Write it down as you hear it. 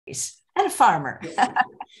and a farmer.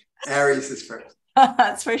 Aries is first.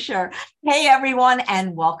 That's for sure. Hey, everyone,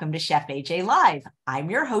 and welcome to Chef AJ Live. I'm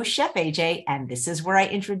your host, Chef AJ, and this is where I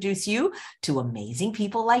introduce you to amazing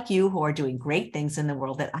people like you who are doing great things in the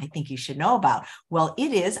world that I think you should know about. Well,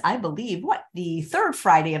 it is, I believe, the third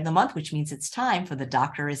Friday of the month, which means it's time for The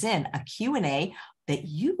Doctor Is In, a Q&A that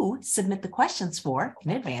you submit the questions for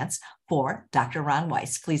in advance for Dr. Ron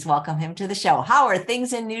Weiss. Please welcome him to the show. How are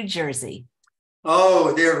things in New Jersey?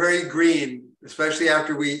 Oh, they're very green, especially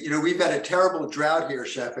after we've had a terrible drought here,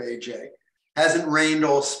 Chef AJ. Hasn't rained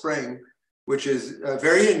all spring, which is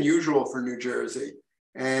very unusual for New Jersey.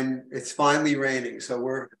 And it's finally raining. So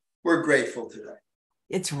we're grateful today.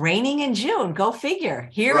 It's raining in June. Go figure.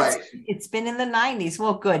 Here right. It's been in the 90s.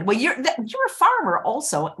 Well, good. Well, you're a farmer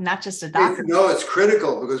also, not just a doctor. It's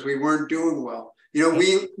critical because we weren't doing well.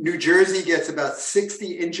 New Jersey gets about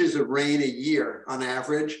 60 inches of rain a year on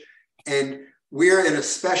average. And we're in a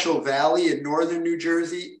special valley in northern New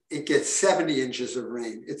Jersey. It gets 70 inches of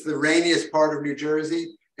rain. It's the rainiest part of New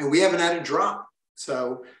Jersey, and we haven't had a drop.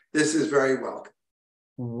 So this is very welcome.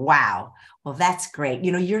 Wow. Well, that's great.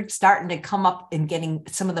 You're starting to come up and getting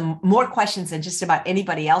some of the more questions than just about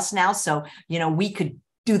anybody else now. So, we could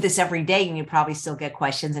do this every day and you probably still get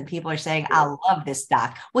questions and people are saying, I love this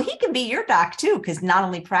doc. Well, he can be your doc too, because not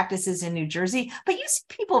only practices in New Jersey, but you see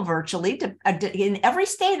people virtually in every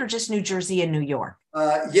state or just New Jersey and New York?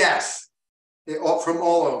 Yes, from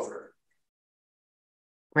all over.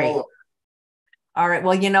 Great. All right.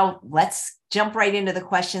 Well, let's jump right into the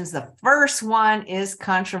questions. The first one is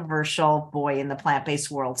controversial, boy, in the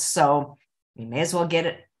plant-based world. So we may as well get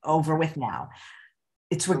it over with now.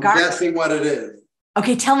 It's regarding... I'm guessing what it is.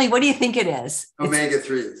 Okay, tell me, what do you think it is?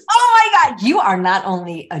 Omega-3s. Oh my God, you are not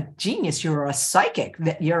only a genius, you're a psychic.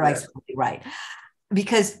 You're absolutely right.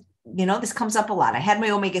 Because, this comes up a lot. I had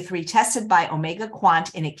my omega-3 tested by Omega Quant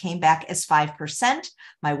and it came back as 5%.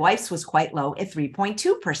 My wife's was quite low at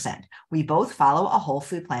 3.2%. We both follow a whole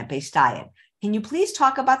food plant-based diet. Can you please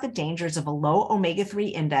talk about the dangers of a low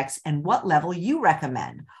omega-3 index and what level you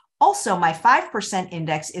recommend? Also, my 5%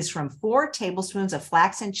 index is from 4 tablespoons of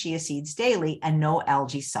flax and chia seeds daily and no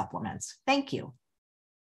algae supplements. Thank you.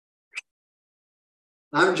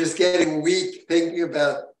 I'm just getting weak thinking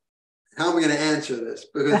about how I'm going to answer this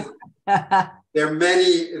because there are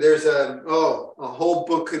many, there's a whole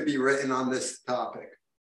book could be written on this topic.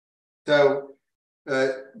 So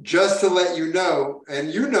just to let you know,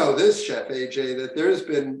 and you know this, Chef AJ, that there's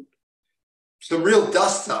been some real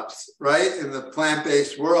dust-ups, right, in the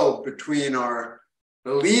plant-based world between the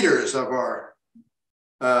leaders of our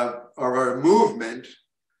movement.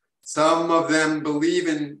 Some of them believe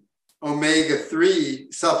in omega-3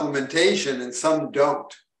 supplementation, and some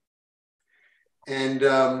don't. And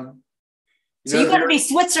so you got to be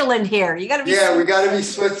Switzerland here. You got to be. Yeah, we got to be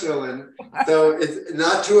Switzerland. So it's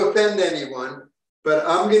not to offend anyone, but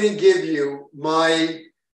I'm going to give you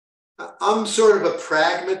I'm sort of a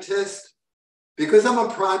pragmatist. Because I'm a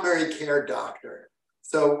primary care doctor.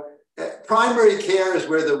 So primary care is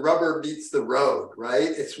where the rubber meets the road, right?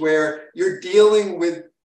 It's where you're dealing with,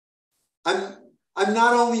 I'm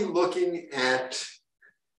not only looking at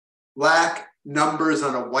black numbers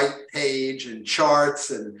on a white page and charts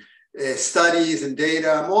and studies and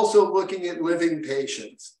data. I'm also looking at living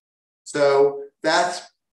patients. So that's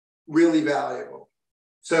really valuable.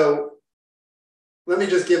 So let me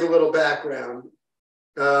just give a little background.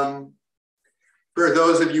 For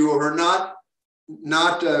those of you who are not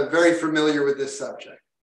very familiar with this subject.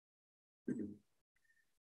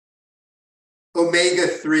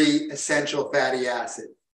 Omega-3 essential fatty acid,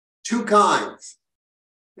 2 kinds,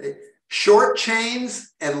 okay? Short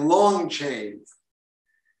chains and long chains.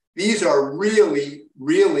 These are really,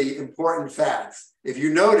 really important fats. If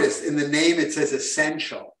you notice in the name, it says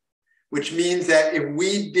essential, which means that if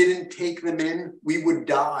we didn't take them in, we would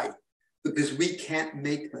die because we can't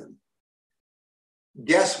make them.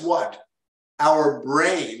 Guess what? Our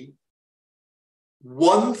brain,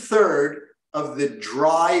 1/3 of the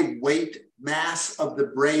dry weight mass of the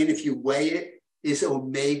brain, if you weigh it, is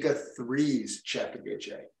omega-3s, Chef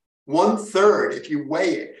AJ. 1/3, if you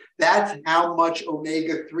weigh it. That's how much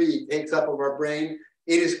omega-3 takes up of our brain.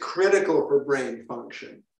 It is critical for brain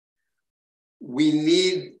function. We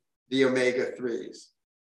need the omega-3s.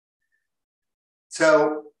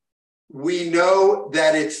 So we know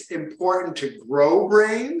that it's important to grow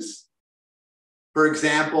brains. For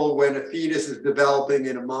example, when a fetus is developing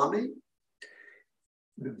in a mommy,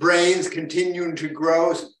 the brain's continuing to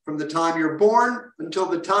grow from the time you're born until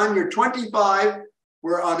the time you're 25,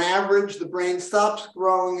 where on average the brain stops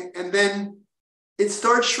growing and then it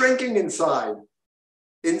starts shrinking in size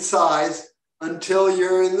until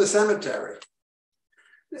you're in the cemetery.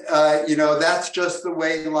 That's just the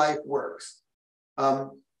way life works.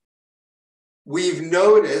 We've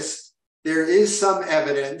noticed there is some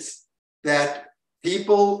evidence that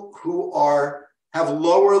people who have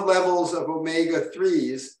lower levels of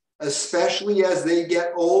omega-3s, especially as they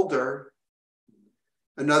get older,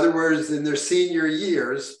 in other words, in their senior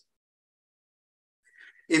years,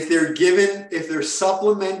 if they're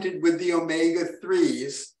supplemented with the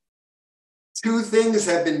omega-3s, two things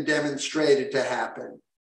have been demonstrated to happen.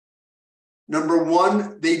 Number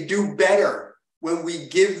one, they do better when we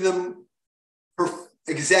give them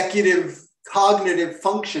executive cognitive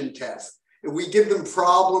function tests. If we give them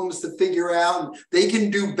problems to figure out, they can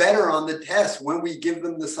do better on the test when we give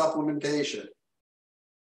them the supplementation.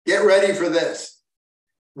 Get ready for this.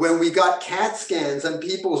 When we got CAT scans on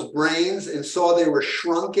people's brains and saw they were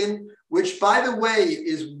shrunken, which, by the way,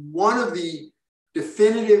 is one of the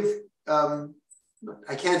definitive,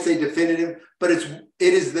 I can't say definitive, but it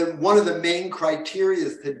is one of the main criteria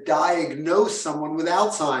to diagnose someone with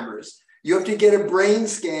Alzheimer's. You have to get a brain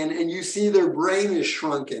scan and you see their brain is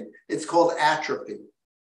shrunken. It's called atrophy.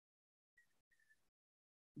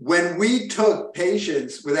 When we took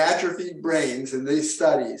patients with atrophied brains in these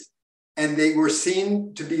studies, and they were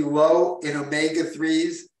seen to be low in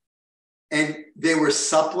omega-3s, and they were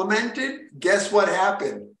supplemented, guess what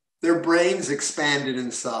happened? Their brains expanded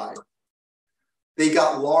in size. They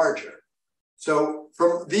got larger. So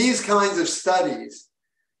from these kinds of studies,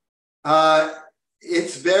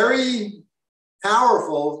 it's very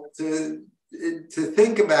powerful to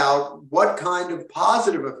think about what kind of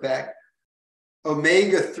positive effect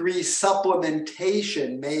omega-3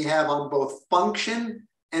 supplementation may have on both function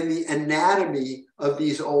and the anatomy of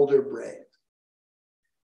these older brains.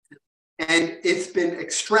 And it's been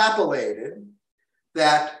extrapolated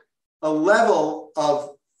that a level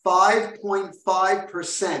of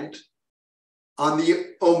 5.5% on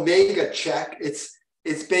the omega check, it's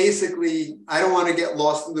basically, I don't want to get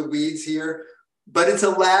lost in the weeds here, but it's a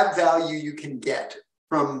lab value you can get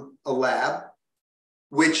from a lab,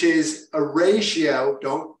 which is a ratio,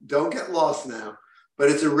 don't get lost now, but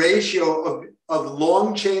it's a ratio of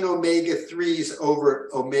long chain omega-3s over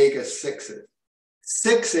omega-6s.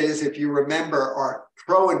 6s, if you remember, are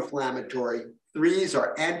pro-inflammatory. 3s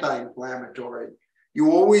are anti-inflammatory.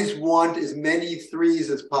 You always want as many 3s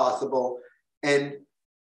as possible, and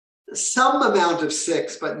some amount of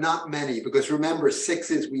 6, but not many, because remember,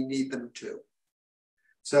 6s, we need them too.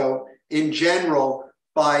 So in general,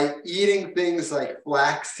 by eating things like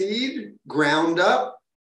flaxseed, ground up,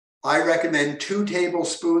 I recommend 2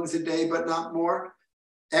 tablespoons a day, but not more.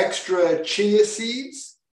 Extra chia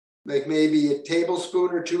seeds, like maybe a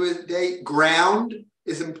tablespoon or 2 a day. Ground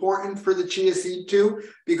is important for the chia seed too,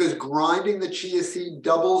 because grinding the chia seed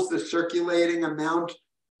doubles the circulating amount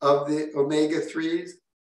of the omega-3s.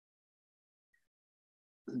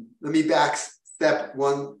 Let me back step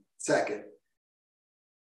 1 second.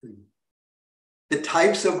 The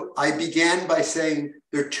types of, I began by saying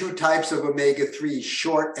there are 2 types of omega-3s,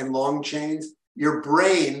 short and long chains. Your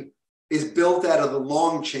brain is built out of the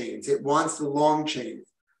long chains. It wants the long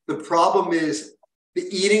chains. The problem is the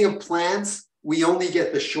eating of plants, we only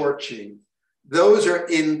get the short chains. Those are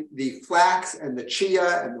in the flax and the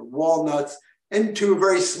chia and the walnuts, and to a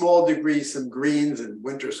very small degree, some greens and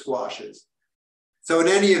winter squashes. So in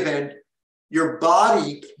any event, your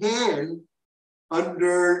body can,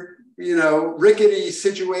 under rickety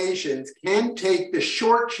situations, can take the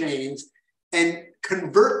short chains and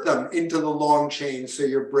convert them into the long chains so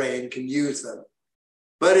your brain can use them.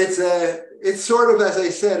 But it's sort of, as I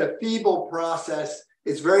said, a feeble process.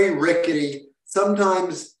 It's very rickety.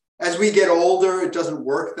 Sometimes as we get older, it doesn't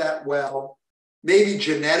work that well. Maybe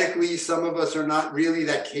genetically, some of us are not really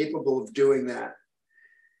that capable of doing that.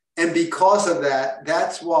 And because of that,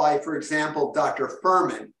 that's why, for example, Dr.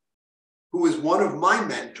 Furman, who is one of my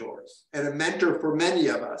mentors and a mentor for many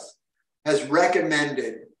of us, has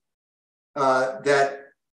recommended that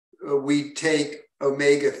we take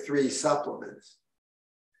omega-3 supplements.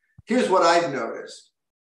 Here's what I've noticed.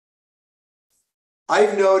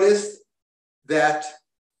 I've noticed that,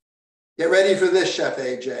 get ready for this, Chef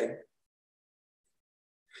AJ.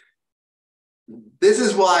 This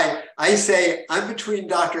is why I say I'm between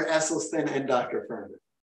Dr. Esselstyn and Dr. Furman.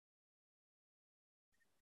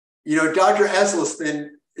 Dr.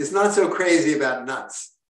 Esselstyn is not so crazy about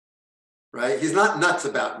nuts, right? He's not nuts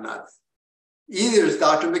about nuts. Either is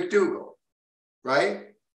Dr. McDougall,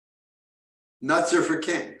 right? Nuts are for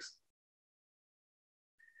kings.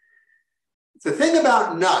 The thing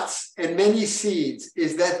about nuts and many seeds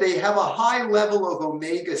is that they have a high level of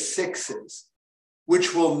omega-6s.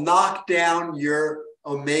 which will knock down your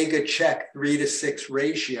omega check 3 to 6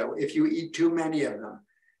 ratio if you eat too many of them.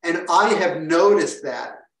 And I have noticed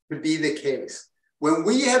that to be the case. When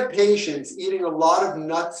we have patients eating a lot of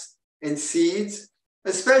nuts and seeds,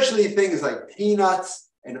 especially things like peanuts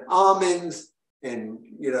and almonds and,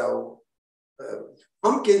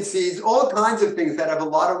 pumpkin seeds, all kinds of things that have a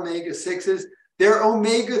lot of omega-6s, their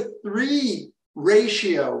omega-3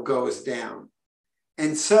 ratio goes down.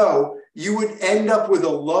 And so you would end up with a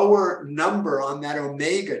lower number on that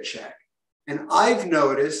omega check. And I've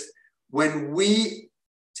noticed when we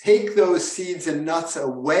take those seeds and nuts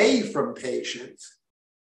away from patients,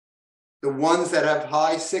 the ones that have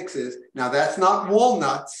high 6s, now that's not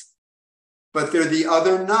walnuts, but they're the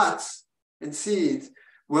other nuts and seeds.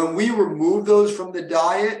 When we remove those from the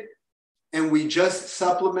diet and we just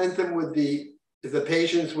supplement them with the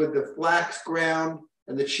patients with the flax ground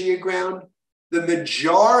and the chia ground, the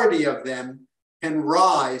majority of them can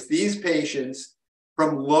rise, these patients,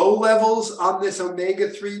 from low levels on this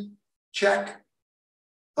omega-3 check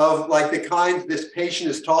of like the kinds this patient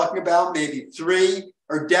is talking about, maybe 3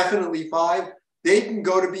 or definitely 5, they can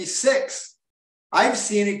go to be 6. I've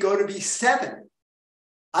seen it go to be 7.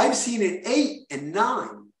 I've seen it 8 and 9.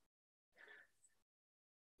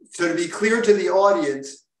 So to be clear to the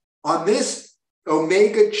audience, on this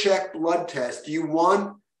omega check blood test, you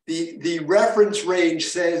want the reference range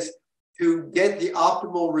says to get the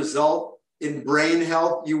optimal result in brain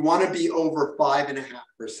health, you want to be over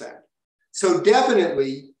 5.5%. So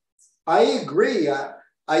definitely, I agree.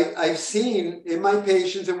 I've seen in my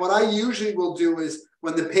patients, and what I usually will do is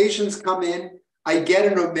when the patients come in, I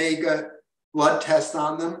get an omega blood test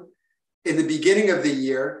on them in the beginning of the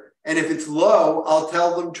year. And if it's low, I'll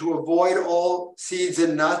tell them to avoid all seeds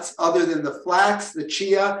and nuts other than the flax, the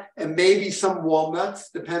chia, and maybe some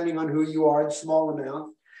walnuts, depending on who you are in small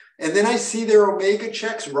amounts. And then I see their omega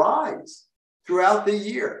checks rise throughout the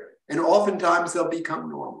year. And oftentimes they'll become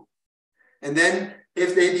normal. And then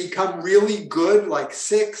if they become really good, like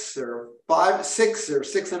 6 or 5, 6 or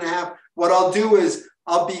 6.5, what I'll do is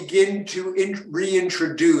I'll begin to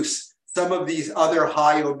reintroduce some of these other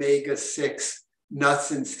high omega-6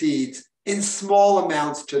 nuts and seeds in small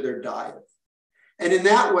amounts to their diet. And in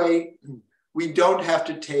that way, we don't have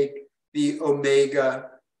to take the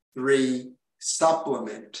omega-3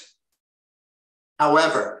 supplement.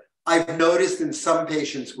 However, I've noticed in some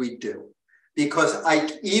patients we do, because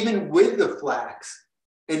even with the flax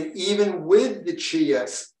and even with the chia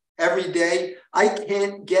every day, I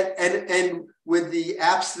can't get, and with the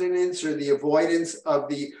abstinence or the avoidance of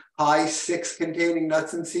the high 6 containing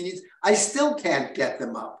nuts and seeds, I still can't get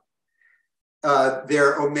them up,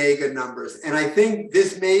 their omega numbers. And I think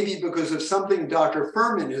this may be because of something Dr.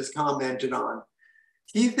 Furman has commented on.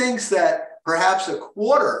 He thinks that perhaps a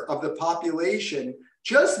quarter of the population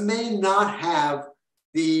just may not have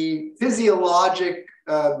the physiologic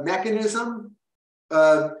mechanism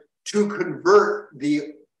to convert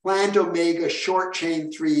the plant omega short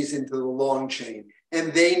chain 3s into the long chain,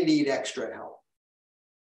 and they need extra help.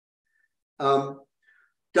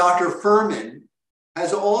 Dr. Furman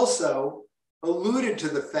has also alluded to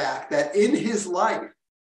the fact that in his life,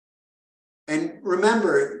 and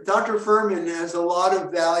remember, Dr. Furman has a lot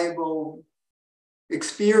of valuable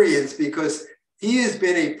experience because he has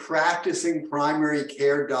been a practicing primary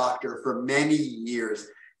care doctor for many years.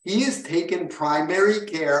 He has taken primary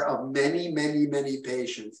care of many, many, many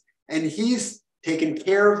patients, and he's taken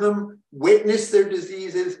care of them, witnessed their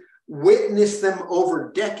diseases, witnessed them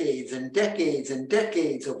over decades and decades and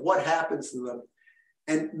decades of what happens to them.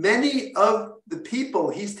 And many of the people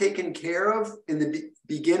he's taken care of in the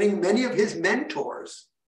beginning, many of his mentors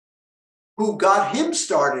who got him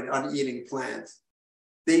started on eating plants,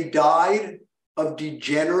 they died of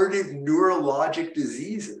degenerative neurologic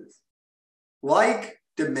diseases like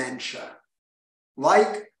dementia,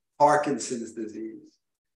 like Parkinson's disease.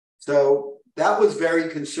 So that was very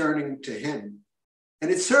concerning to him. And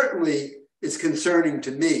it certainly is concerning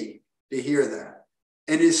to me to hear that.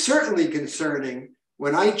 And it's certainly concerning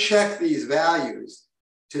when I check these values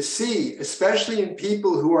to see, especially in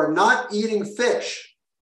people who are not eating fish,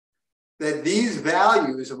 that these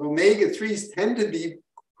values of omega-3s tend to be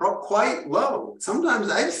quite low. Sometimes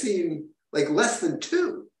I've seen like less than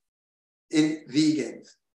 2 in vegans.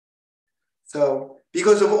 So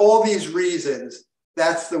because of all these reasons,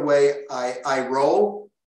 that's the way I roll.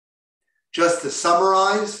 Just to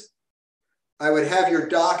summarize, I would have your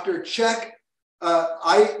doctor check.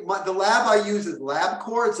 The lab I use is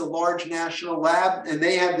LabCorp. It's a large national lab, and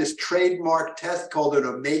they have this trademark test called an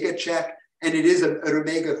omega check, and it is an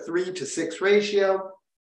omega-3 to 6 ratio.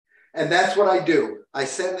 And that's what I do. I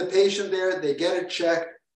send the patient there, they get it checked.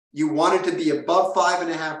 You want it to be above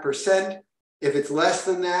 5.5%. If it's less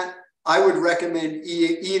than that, I would recommend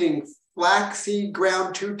eating flaxseed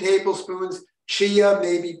ground 2 tablespoons, chia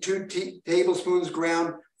maybe 2 tablespoons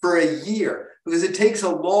ground for a year, because it takes a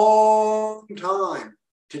long time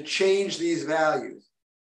to change these values.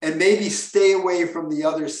 And maybe stay away from the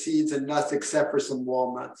other seeds and nuts except for some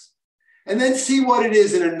walnuts. And then see what it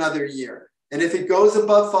is in another year. And if it goes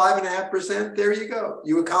above 5.5%, there you go.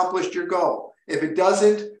 You accomplished your goal. If it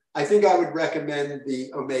doesn't, I think I would recommend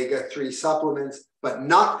the omega-3 supplements, but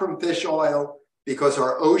not from fish oil, because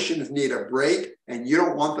our oceans need a break and you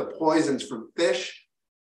don't want the poisons from fish.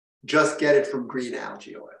 Just get it from green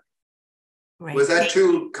algae oil. Right. Was that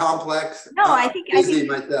too complex? No, I think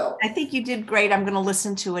you did great. I'm going to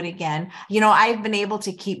listen to it again. I've been able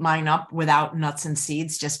to keep mine up without nuts and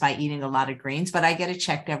seeds just by eating a lot of greens, but I get it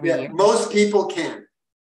checked every year. Most people can.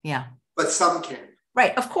 Yeah. But some can.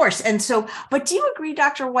 Right, of course. And so, but do you agree,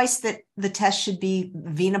 Dr. Weiss, that the test should be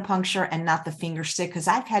venipuncture and not the finger stick? Because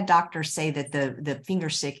I've had doctors say that the finger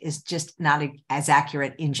stick is just not as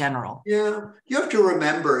accurate in general. Yeah, you have to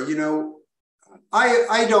remember,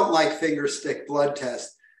 I don't like finger stick blood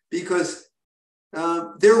tests because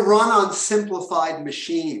they're run on simplified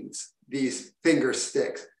machines, these finger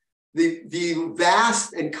sticks. The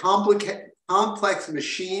vast and complex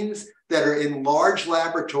machines that are in large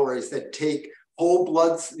laboratories that take whole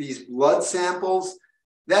bloods, these blood samples,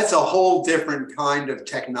 that's a whole different kind of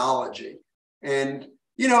technology. And,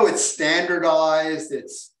 it's standardized.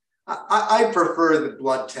 I prefer the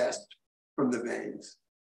blood test from the veins.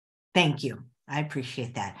 Thank you. I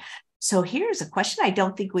appreciate that. So here's a question I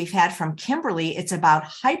don't think we've had from Kimberly. It's about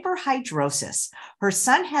hyperhidrosis. Her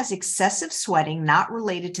son has excessive sweating not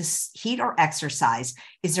related to heat or exercise.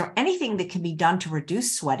 Is there anything that can be done to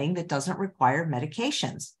reduce sweating that doesn't require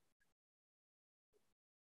medications?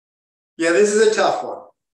 Yeah, this is a tough one.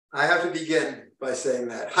 I have to begin by saying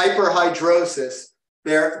that. Hyperhidrosis,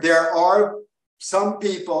 there are some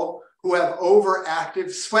people who have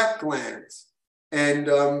overactive sweat glands. And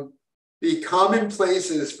the common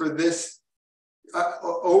places for this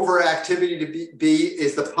overactivity to be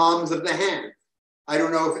is the palms of the hand. I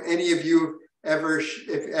don't know if any of you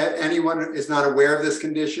if anyone is not aware of this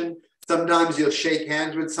condition. Sometimes you'll shake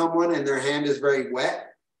hands with someone and their hand is very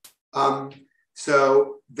wet.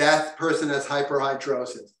 So that person has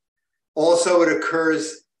hyperhidrosis. Also, it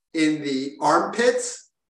occurs in the armpits,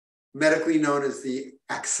 medically known as the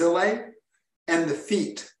axillae, and the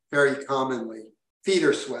feet, very commonly. Feet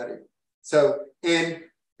are sweaty. So, and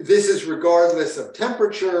this is regardless of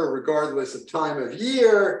temperature, regardless of time of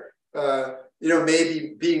year.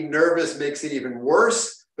 Maybe being nervous makes it even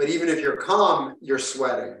worse, but even if you're calm, you're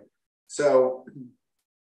sweating. So,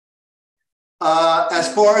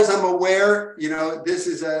 as far as I'm aware, this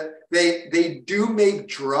is they do make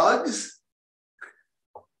drugs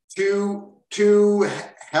to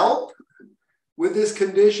help with this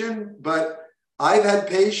condition, but I've had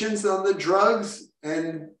patients on the drugs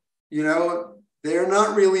and they're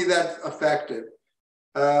not really that effective.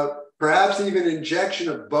 Perhaps even injection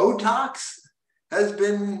of Botox has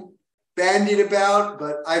been bandied about,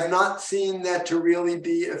 but I've not seen that to really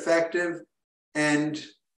be effective. And,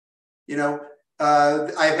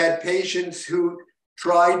 I've had patients who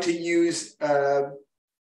tried to use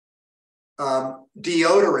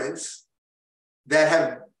deodorants that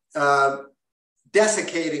have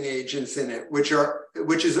desiccating agents in it, which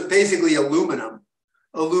is basically aluminum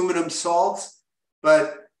salts,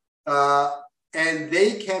 but and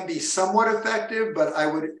they can be somewhat effective, but I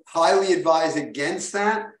would highly advise against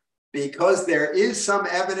that because there is some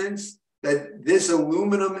evidence that this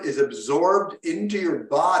aluminum is absorbed into your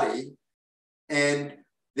body, and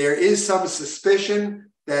there is some suspicion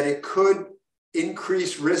that it could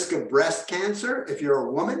increase risk of breast cancer if you're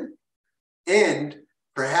a woman, and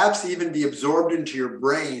perhaps even be absorbed into your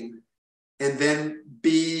brain and then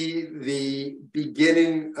be the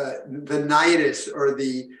beginning, the nidus or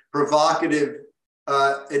the provocative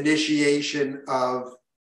initiation of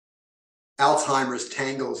Alzheimer's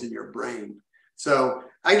tangles in your brain. So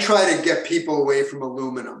I try to get people away from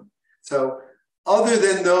aluminum. So other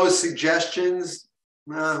than those suggestions,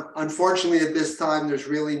 unfortunately at this time, there's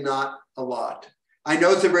really not a lot. I know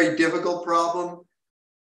it's a very difficult problem.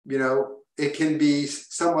 It can be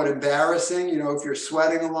somewhat embarrassing, if you're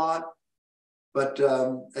sweating a lot. But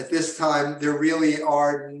at this time, there really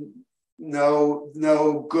are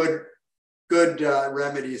no good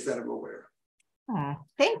remedies that I'm aware of. Oh,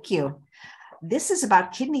 thank you. This is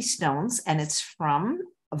about kidney stones, and it's from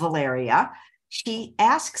Valeria. She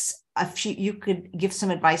asks, if you could give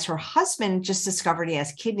some advice. Her husband just discovered he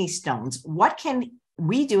has kidney stones. What can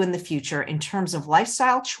we do in the future in terms of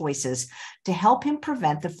lifestyle choices to help him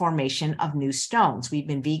prevent the formation of new stones? We've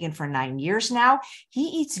been vegan for 9 years now. He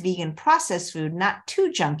eats vegan processed food, not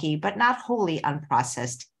too junky, but not wholly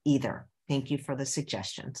unprocessed either. Thank you for the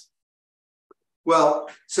suggestions. Well,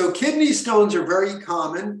 so kidney stones are very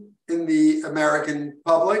common in the American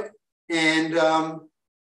public, and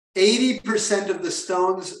 80% of the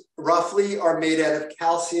stones roughly are made out of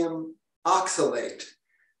calcium oxalate.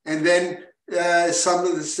 And then some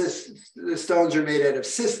of the stones are made out of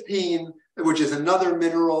cysteine, which is another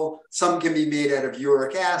mineral. Some can be made out of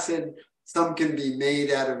uric acid. Some can be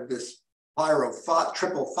made out of this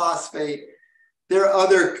triple phosphate. There are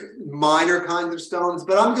other minor kinds of stones,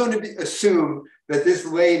 but I'm going to assume that this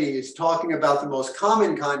lady is talking about the most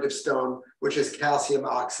common kind of stone, which is calcium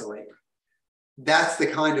oxalate. That's the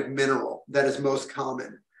kind of mineral that is most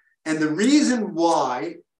common. And the reason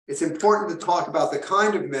why it's important to talk about the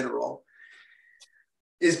kind of mineral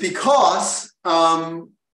is because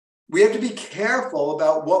we have to be careful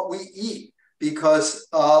about what we eat, because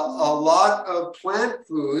a lot of plant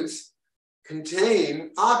foods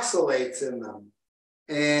contain oxalates in them.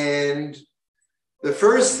 And the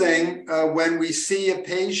first thing when we see a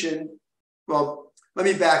patient, well, let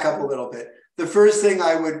me back up a little bit. The first thing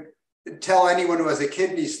I would tell anyone who has a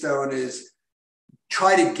kidney stone is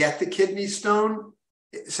try to get the kidney stone.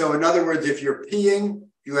 So in other words, if you're peeing,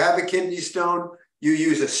 you have a kidney stone, you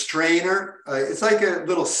use a strainer. It's like a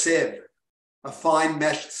little sieve, a fine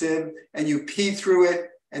mesh sieve, and you pee through it.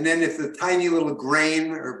 And then if the tiny little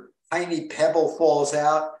grain or tiny pebble falls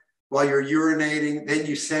out while you're urinating, then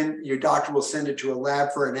your doctor will send it to a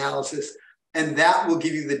lab for analysis. And that will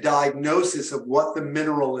give you the diagnosis of what the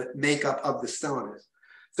mineral makeup of the stone is.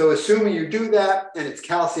 So assuming you do that and it's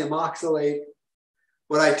calcium oxalate,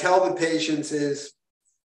 what I tell the patients is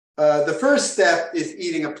the first step is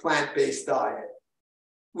eating a plant-based diet.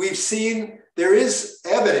 We've seen there is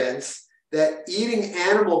evidence that eating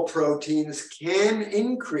animal proteins can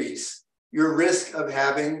increase your risk of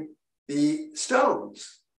having the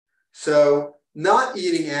stones. So not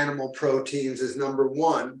eating animal proteins is number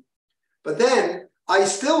one. But then I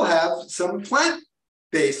still have some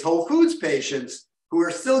plant-based whole foods patients who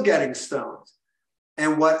are still getting stones.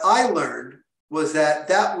 And what I learned was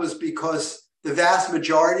that was because the vast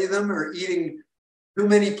majority of them are eating too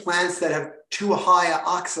many plants that have too high an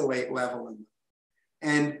oxalate level in them.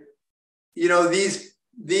 And, you know, these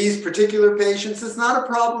particular patients, it's not a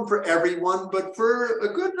problem for everyone, but for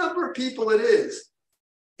a good number of people it is.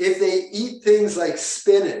 If they eat things like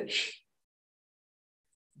spinach,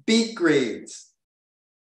 beet greens,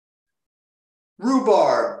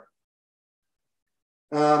 rhubarb,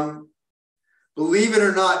 believe it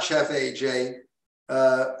or not, Chef AJ,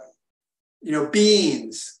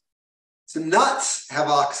 beans, some nuts have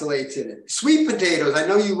oxalates in it. Sweet potatoes, I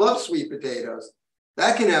know you love sweet potatoes.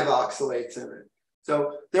 That can have oxalates in it.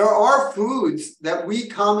 So there are foods that we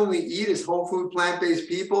commonly eat as whole food plant-based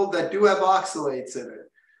people that do have oxalates in it.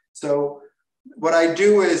 So what I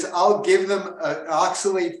do is I'll give them an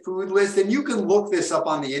oxalate food list, and you can look this up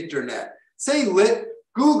on the internet.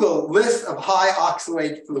 Google list of high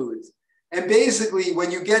oxalate foods. And basically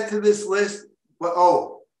when you get to this list,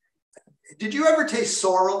 did you ever taste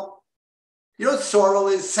sorrel? You know what sorrel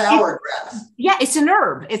is? Sour grass. Yeah, it's an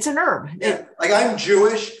herb. It's an herb. Yeah. Like I'm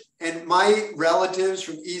Jewish, and my relatives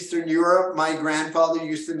from Eastern Europe, my grandfather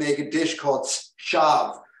used to make a dish called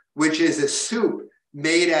shav, which is a soup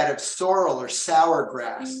made out of sorrel or sour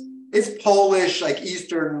grass. It's Polish, like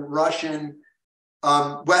Eastern Russian,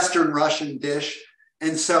 Western Russian dish.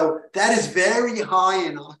 And so that is very high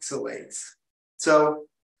in oxalates. So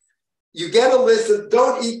you get a list of,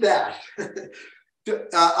 don't eat that.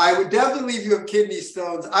 I would definitely, if you have kidney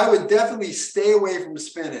stones, I would definitely stay away from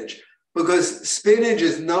spinach, because spinach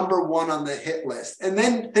is number one on the hit list. And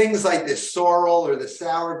then things like the sorrel or the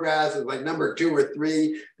sour grass is like number 2 or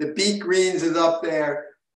 3. The beet greens is up there.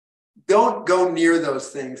 Don't go near those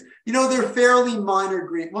things. You know, they're fairly minor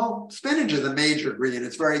green. Well, spinach is a major green.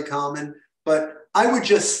 It's very common, but I would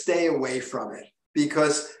just stay away from it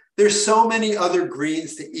because there's so many other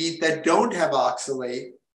greens to eat that don't have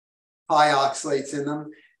high oxalates in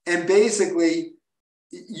them. And basically,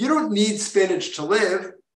 you don't need spinach to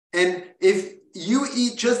live. And if you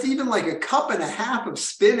eat just even like a cup and a half of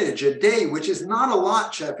spinach a day, which is not a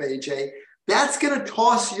lot, Chef AJ, that's going to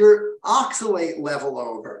toss your oxalate level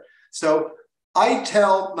over. So I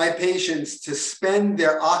tell my patients to spend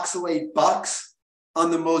their oxalate bucks on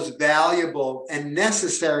the most valuable and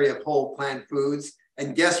necessary of whole plant foods.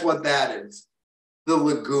 And guess what that is? The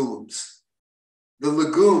legumes. the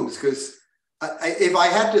legumes, because if I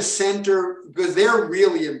had to center, because they're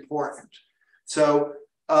really important. So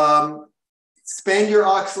spend your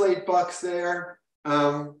oxalate bucks there.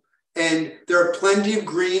 And there are plenty of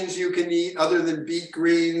greens you can eat other than beet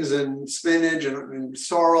greens and spinach and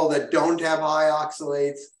sorrel that don't have high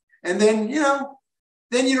oxalates. And then,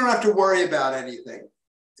 then you don't have to worry about anything.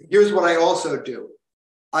 Here's what I also do.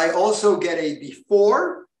 I also get a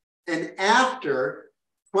before and after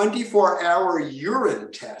 24-hour urine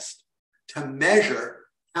test to measure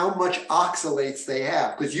how much oxalates they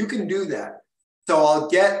have, because you can do that. So I'll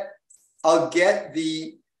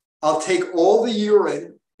take all the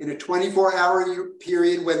urine in a 24-hour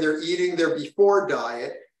period when they're eating their before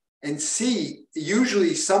diet and see,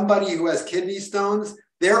 usually somebody who has kidney stones,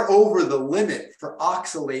 they're over the limit for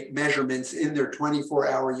oxalate measurements in their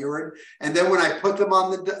 24-hour urine. And then when I put them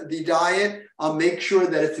on the diet, I'll make sure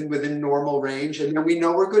that it's within normal range. And then we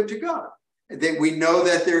know we're good to go. That we know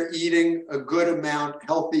that they're eating a good amount,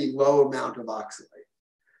 healthy, low amount of oxalate.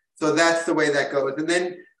 So that's the way that goes. And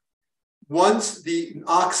then once the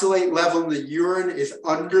oxalate level in the urine is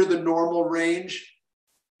under the normal range,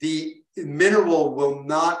 the mineral will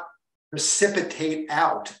not precipitate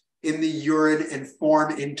out in the urine and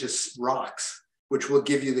form into rocks, which will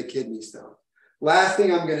give you the kidney stone. Last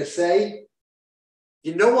thing I'm going to say,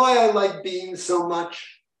 you know why I like beans so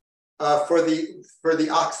much for the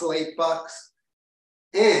oxalate bucks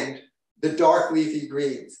and the dark leafy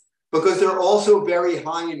greens? Because they're also very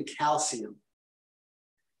high in calcium.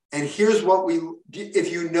 And here's what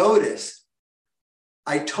if you notice,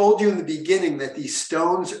 I told you in the beginning that these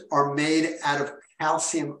stones are made out of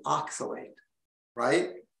calcium oxalate, right?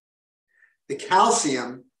 The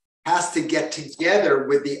calcium has to get together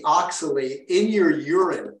with the oxalate in your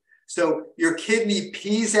urine. So your kidney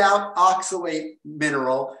pees out oxalate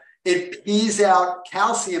mineral, it pees out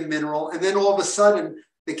calcium mineral, and then all of a sudden,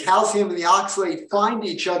 the calcium and the oxalate find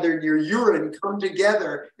each other in your urine, come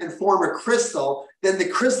together and form a crystal. Then the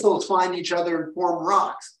crystals find each other and form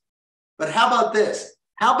rocks. But how about this?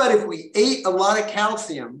 How about if we ate a lot of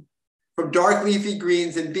calcium from dark leafy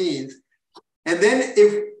greens and beans, and then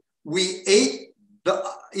if we ate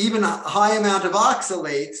even a high amount of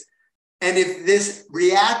oxalates, and if this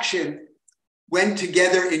reaction went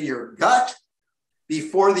together in your gut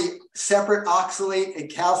before the separate oxalate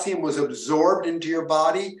and calcium was absorbed into your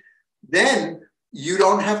body, then you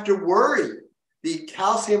don't have to worry. The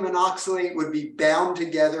calcium and oxalate would be bound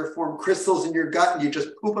together, form crystals in your gut, and you just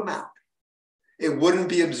poop them out. It wouldn't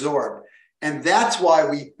be absorbed. And that's why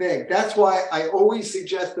that's why I always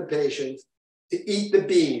suggest to patients to eat the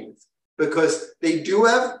beans, because they do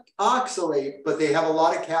have oxalate, but they have a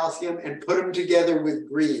lot of calcium, and put them together with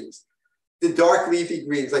greens. The dark leafy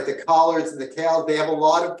greens, like the collards and the kale, they have a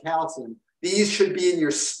lot of calcium. These should be in your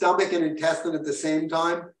stomach and intestine at the same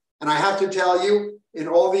time. And I have to tell you, in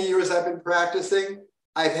all the years I've been practicing,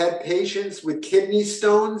 I've had patients with kidney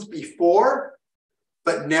stones before,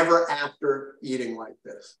 but never after eating like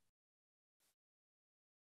this.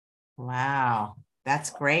 Wow, that's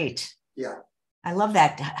great. Yeah. I love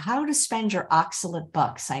that. How to spend your oxalate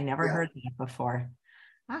bucks. I never heard that before.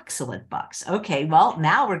 Oxalate bucks. Okay, well,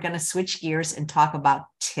 now we're going to switch gears and talk about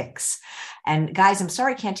ticks. And guys, I'm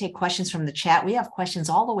sorry I can't take questions from the chat. We have questions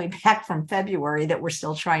all the way back from February that we're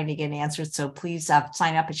still trying to get answered. So please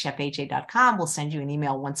sign up at chefaj.com. We'll send you an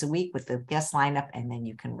email once a week with the guest lineup, and then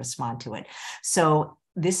you can respond to it. So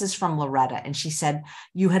this is from Loretta, and she said,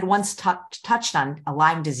 you had once touched on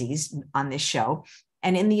Lyme disease on this show.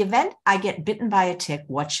 And in the event I get bitten by a tick,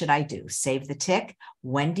 what should I do? Save the tick?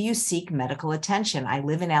 When do you seek medical attention? I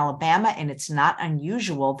live in Alabama, and it's not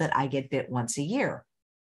unusual that I get bit once a year.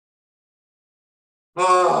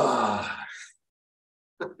 Oh.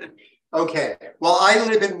 Okay. Well, I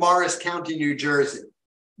live in Morris County, New Jersey.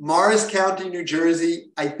 Morris County, New Jersey,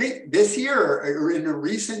 I think this year or in a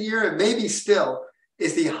recent year, and maybe still,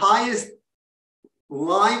 is the highest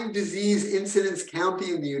Lyme disease incidence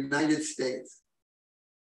county in the United States.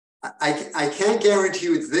 I can't guarantee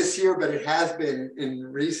you it's this year, but it has been in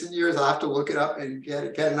recent years. I'll have to look it up and get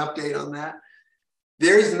an update on that.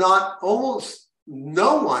 There's almost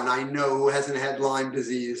no one I know who hasn't had Lyme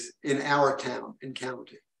disease in our town and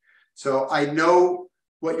county. So I know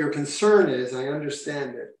what your concern is. I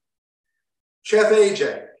understand it. Chef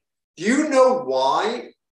AJ, do you know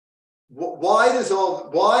why? Why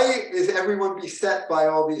is everyone beset by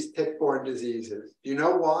all these tick-borne diseases? Do you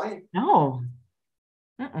know why? No.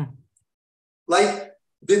 Like,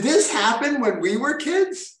 did this happen when we were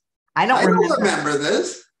kids? I don't remember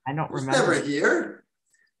this. I don't remember. Never here.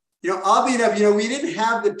 Oddly enough, we didn't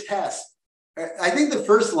have the test I think the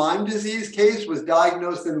first Lyme disease case was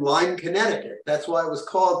diagnosed in Lyme, Connecticut. That's why it was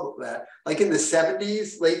called that, like in the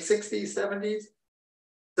 70s, late 60s, 70s.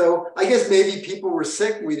 So I guess maybe people were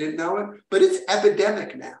sick, we didn't know it, but it's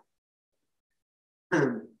epidemic now.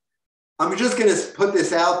 I'm just going to put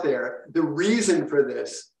this out there. The reason for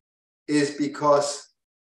this is because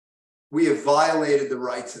we have violated the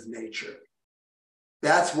rights of nature.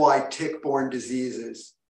 That's why tick-borne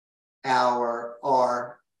diseases are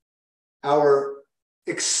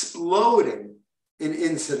exploding in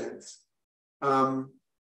incidence. It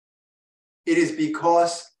is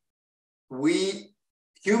because we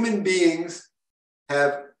human beings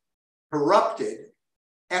have corrupted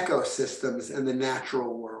ecosystems in the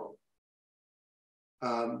natural world.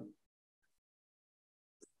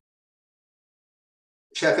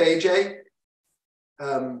 Chef AJ,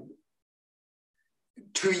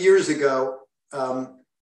 2 years ago,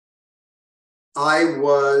 I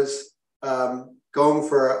was going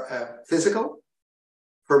for a physical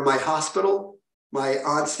for my hospital, my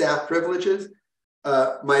on-staff privileges.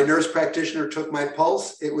 My nurse practitioner took my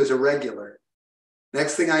pulse. It was irregular.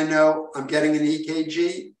 Next thing I know, I'm getting an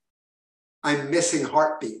EKG. I'm missing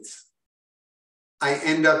heartbeats. I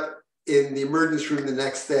end up in the emergency room the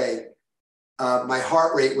next day. My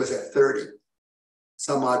heart rate was at 30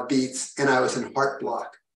 some odd beats, and I was in heart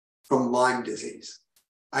block from Lyme disease.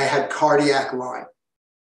 I had cardiac Lyme.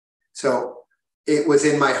 So it was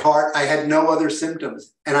in my heart. I had no other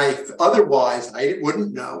symptoms. And otherwise, I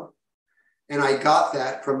wouldn't know. And I got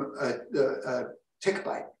that from a tick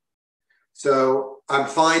bite. So I'm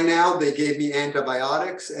fine now. They gave me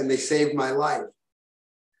antibiotics and they saved my life.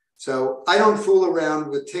 So I don't fool around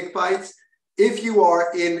with tick bites. If you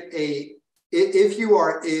are in a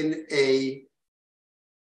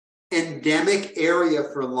endemic area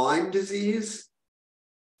for Lyme disease,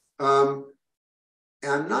 I'm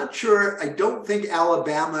not sure. I don't think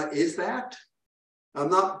Alabama is that. I'm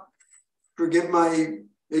not, forgive my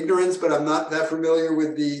ignorance, but I'm not that familiar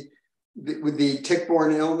with the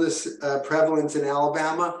tick-borne illness prevalence in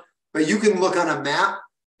Alabama. But you can look on a map.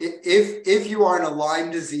 If you are in a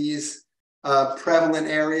Lyme disease prevalent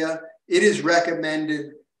area, it is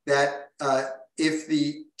recommended that if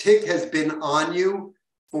the tick has been on you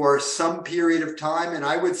for some period of time, and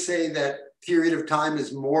I would say that period of time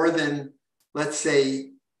is more than, let's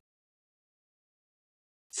say,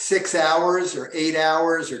 6 hours or 8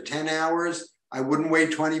 hours or 10 hours, I wouldn't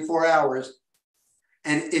wait 24 hours.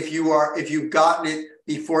 And if you've gotten it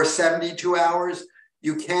before 72 hours,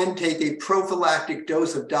 you can take a prophylactic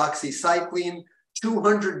dose of doxycycline,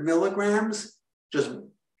 200 milligrams, just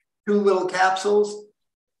 2 little capsules,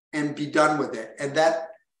 and be done with it. And that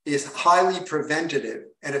is highly preventative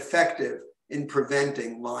and effective in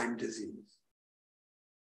preventing Lyme disease.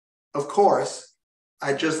 Of course,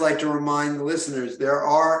 I'd just like to remind the listeners, there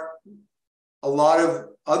are a lot of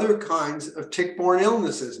other kinds of tick-borne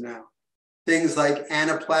illnesses now. Things like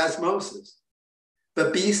anaplasmosis,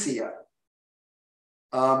 babesia,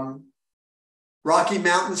 Rocky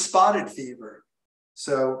Mountain spotted fever.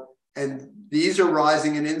 So, and these are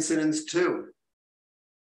rising in incidence too.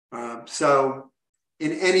 So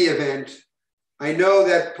in any event, I know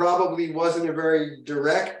that probably wasn't a very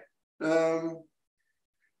direct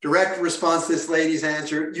response to this lady's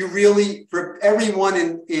answer. You really, for everyone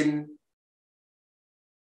in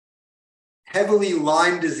heavily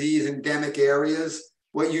Lyme disease endemic areas,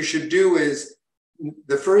 what you should do is,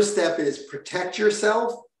 the first step is protect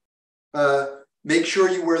yourself. Make sure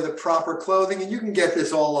you wear the proper clothing, and you can get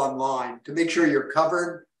this all online to make sure you're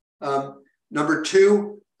covered. Number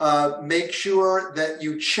 2, make sure that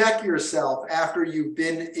you check yourself after you've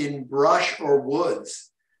been in brush or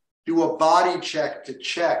woods. Do a body check to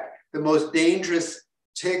check. The most dangerous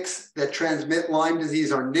ticks that transmit Lyme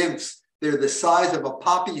disease are nymphs. They're the size of a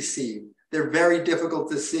poppy seed. They're very difficult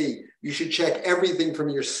to see. You should check everything from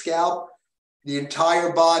your scalp, the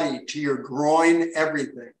entire body, to your groin,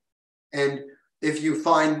 everything. And if you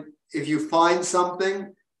find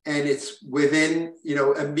something and it's within,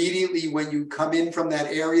 immediately when you come in from that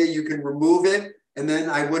area, you can remove it, and then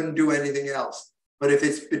I wouldn't do anything else. But if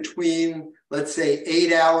it's between, let's say,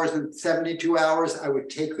 8 hours and 72 hours, I would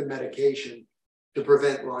take the medication to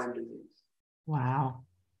prevent Lyme disease. Wow.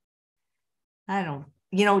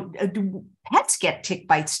 Do pets get tick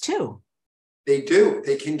bites too? They do.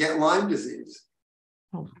 They can get Lyme disease.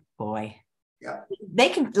 Oh boy. Yeah. They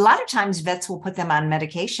can, a lot of times vets will put them on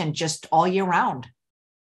medication just all year round.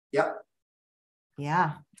 Yep.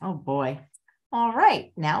 Yeah. Oh boy. All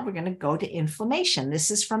right. Now we're going to go to inflammation.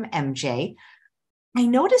 This is from MJ. I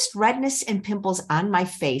noticed redness and pimples on my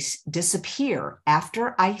face disappear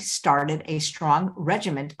after I started a strong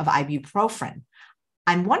regimen of ibuprofen.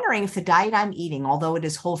 I'm wondering if the diet I'm eating, although it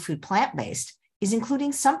is whole food plant-based, is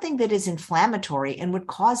including something that is inflammatory and would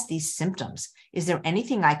cause these symptoms. Is there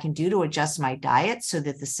anything I can do to adjust my diet so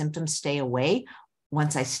that the symptoms stay away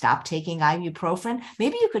once I stop taking ibuprofen?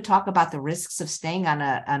 Maybe you could talk about the risks of staying on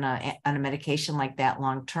a medication like that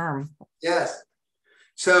long term. Yes.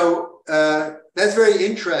 So that's very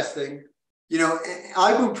interesting. You know,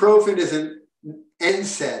 ibuprofen is an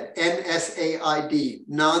NSAID, NSAID,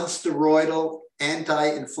 non-steroidal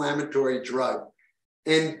anti-inflammatory drug.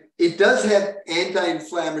 And it does have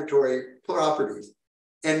anti-inflammatory properties.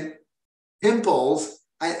 And pimples,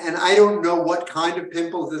 and I don't know what kind of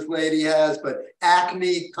pimples this lady has, but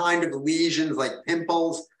acne kind of lesions like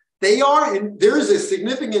pimples, there's a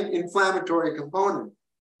significant inflammatory component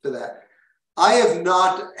to that. I have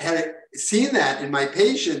not seen that in my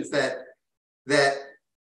patients that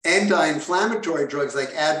anti-inflammatory drugs like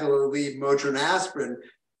Advil, Aleve, Motrin, aspirin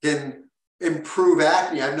can improve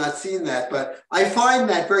acne. I've not seen that, but I find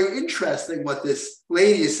that very interesting what this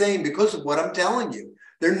lady is saying because of what I'm telling you.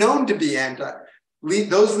 They're known to be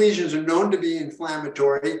those lesions are known to be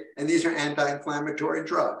inflammatory, and these are anti-inflammatory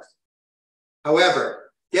drugs.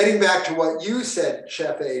 However, getting back to what you said,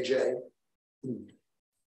 Chef AJ,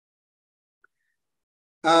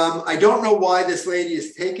 I don't know why this lady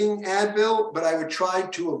is taking Advil, but I would try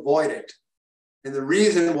to avoid it. And the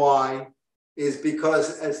reason why is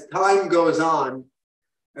because as time goes on,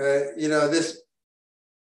 you know,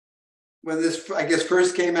 when this, I guess,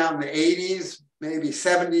 first came out in the 80s, maybe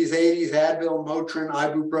 70s, 80s, Advil, Motrin,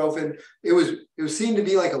 ibuprofen, it was seen to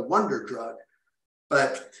be like a wonder drug.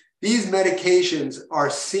 But these medications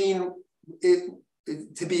are seen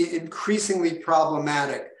to be increasingly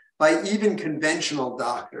problematic by even conventional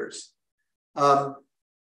doctors.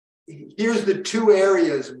 Here's the two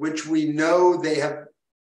areas which we know they have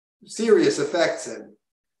serious effects in.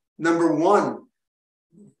 Number one,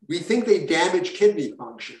 we think they damage kidney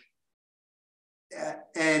function.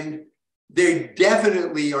 And they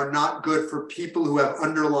definitely are not good for people who have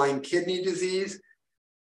underlying kidney disease.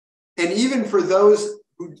 And even for those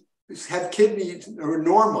who have kidneys or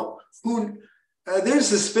normal, there's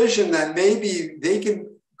suspicion that maybe they can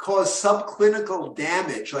cause subclinical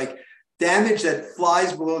damage, like damage that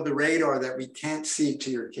flies below the radar that we can't see to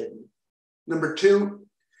your kidney. Number two,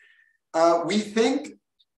 we think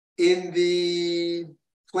in the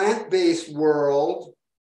plant-based world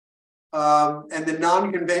and the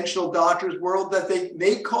non-conventional doctors world that they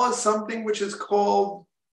may cause something which is called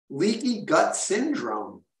leaky gut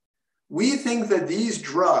syndrome. We think that these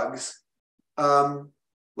drugs,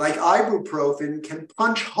 like ibuprofen, can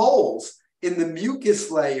punch holes in the mucus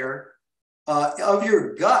layer of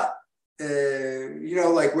your gut, you know,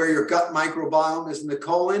 like where your gut microbiome is in the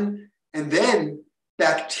colon, and then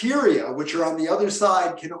bacteria, which are on the other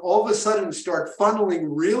side, can all of a sudden start funneling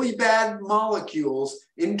really bad molecules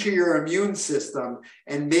into your immune system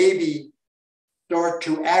and maybe start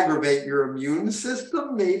to aggravate your immune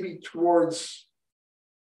system, maybe towards,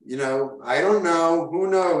 you know, I don't know, who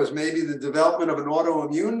knows, maybe the development of an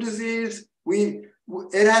autoimmune disease.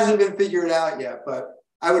 It hasn't been figured out yet, but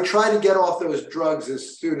I would try to get off those drugs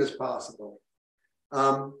as soon as possible.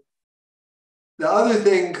 The other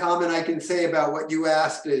thing, comment I can say about what you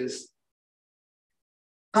asked is,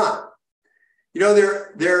 you know,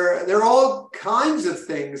 there are all kinds of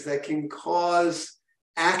things that can cause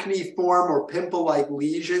acne form or pimple-like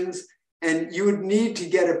lesions, and you would need to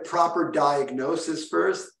get a proper diagnosis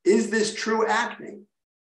first. Is this true acne?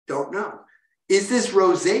 Don't know. Is this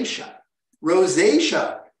rosacea?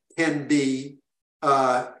 Rosacea can be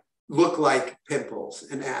look like pimples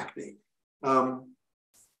and acne.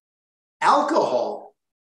 Alcohol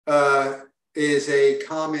is a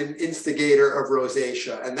common instigator of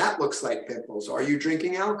rosacea, and that looks like pimples. Are you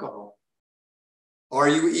drinking alcohol? Are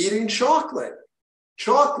you eating chocolate?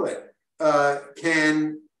 Chocolate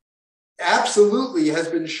can absolutely has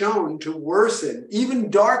been shown to worsen,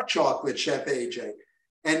 even dark chocolate, Chef AJ.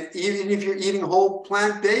 And even if you're eating whole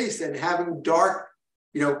plant-based and having dark,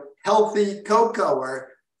 you know, healthy cocoa or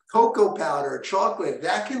cocoa powder or chocolate,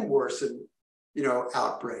 that can worsen, you know,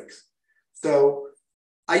 outbreaks. So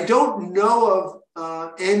I don't know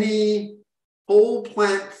of any whole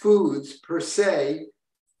plant foods per se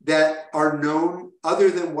that are known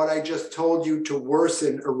other than what I just told you to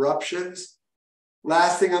worsen eruptions.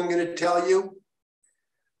 Last thing I'm going to tell you,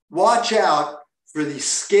 watch out for the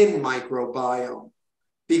skin microbiome,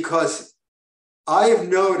 because I have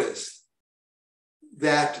noticed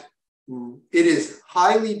that It is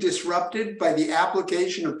highly disrupted by the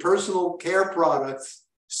application of personal care products,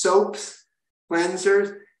 soaps,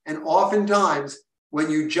 cleansers, and oftentimes when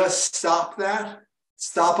you just stop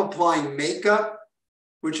applying makeup,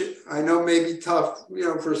 which I know may be tough,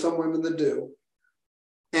 for some women to do.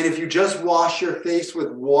 And if you just wash your face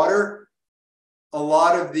with water,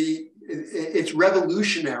 it's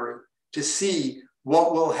revolutionary to see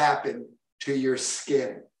what will happen to your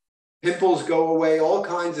skin. Pimples go away, all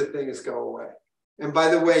kinds of things go away. And by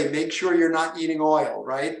the way, make sure you're not eating oil,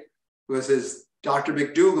 right? Because as Dr.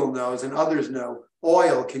 McDougall knows and others know,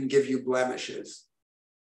 oil can give you blemishes.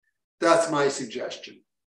 That's my suggestion.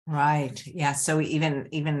 Right. Yeah. So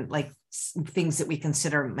even like things that we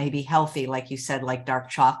consider maybe healthy, like you said, like dark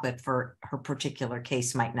chocolate for her particular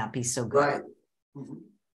case might not be so good. Right. Mm-hmm.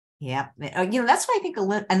 Yeah. That's why I think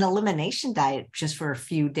an elimination diet just for a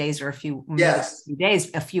few days or a few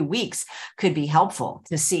weeks could be helpful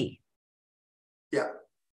to see. Yeah.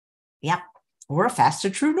 Yeah. Or a fast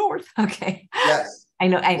to true north. Okay. Yes. I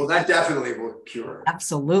know. Well, that definitely will cure.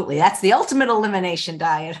 Absolutely. That's the ultimate elimination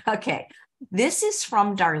diet. Okay. This is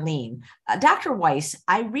from Darlene. Dr. Weiss,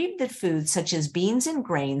 I read that foods such as beans and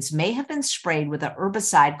grains may have been sprayed with an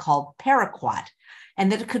herbicide called paraquat,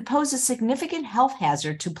 and that it could pose a significant health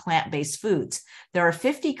hazard to plant-based foods. There are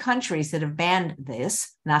 50 countries that have banned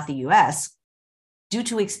this, not the US, due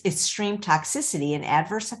to extreme toxicity and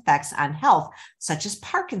adverse effects on health, such as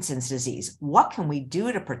Parkinson's disease. What can we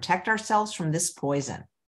do to protect ourselves from this poison?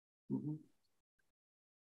 Mm-hmm.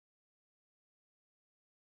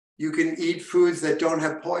 You can eat foods that don't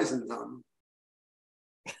have poisons on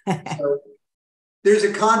them. So there's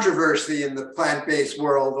a controversy in the plant-based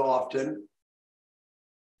world often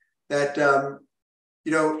that,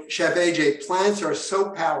 Chef AJ, plants are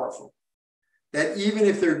so powerful that even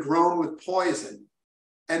if they're grown with poison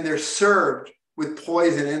and they're served with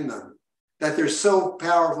poison in them, that they're so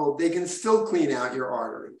powerful, they can still clean out your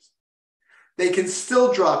arteries. They can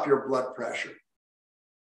still drop your blood pressure.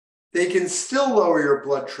 They can still lower your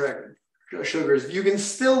blood sugars. You can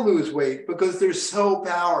still lose weight because they're so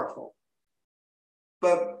powerful.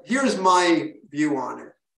 But here's my view on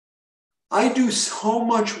it. I do so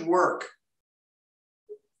much work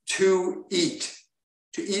to eat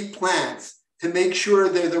plants, to make sure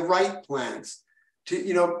they're the right plants.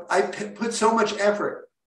 I put so much effort.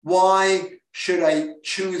 Why should I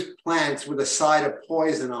choose plants with a side of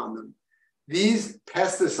poison on them? These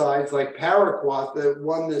pesticides like paraquat, the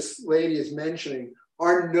one this lady is mentioning,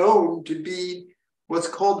 are known to be what's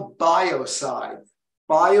called biocides.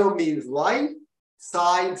 Bio means life,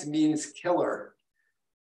 sides means killer.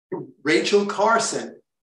 Rachel Carson,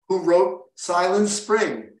 who wrote Silent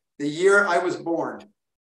Spring, the year I was born,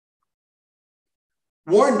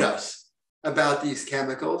 warned us about these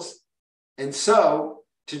chemicals. And so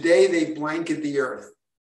today they blanket the earth.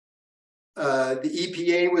 The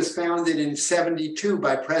EPA was founded in 1972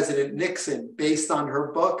 by President Nixon based on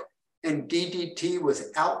her book, and DDT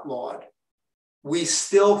was outlawed. We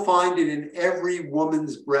still find it in every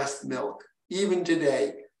woman's breast milk, even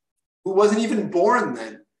today, who wasn't even born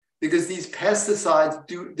then, because these pesticides,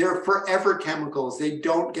 they're forever chemicals. They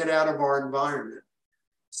don't get out of our environment.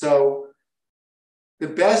 So the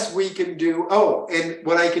best we can do, and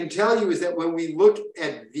what I can tell you is that when we look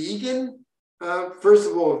at vegan, first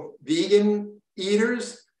of all, vegan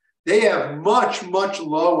eaters, they have much, much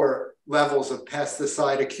lower levels of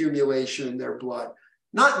pesticide accumulation in their blood.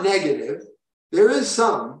 Not negative, there is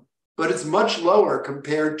some, but it's much lower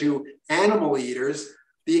compared to animal eaters.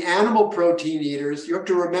 The animal protein eaters, you have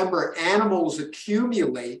to remember, animals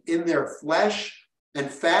accumulate in their flesh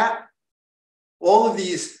and fat all of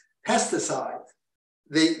these pesticides.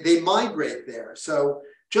 They migrate there. So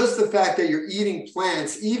just the fact that you're eating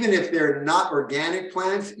plants, even if they're not organic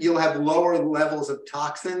plants, you'll have lower levels of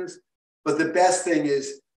toxins. But the best thing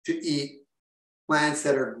is to eat plants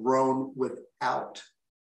that are grown without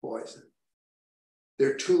poison.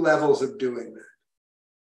 There are two levels of doing that.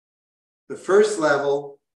 The first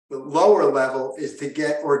level, the lower level, is to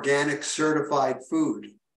get organic certified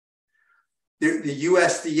food. The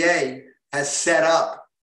USDA has set up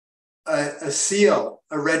a seal,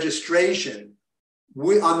 a registration.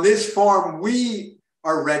 On this farm, we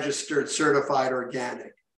are registered certified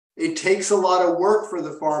organic. It takes a lot of work for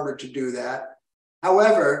the farmer to do that.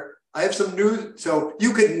 However, I have some news. So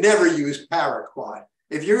you could never use paraquat.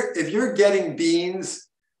 If you're getting beans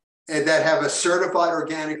that have a certified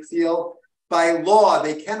organic seal, by law,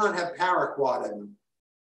 they cannot have paraquat in them.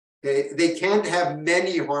 Okay? They can't have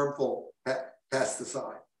many harmful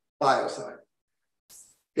biocides.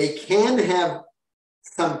 They can have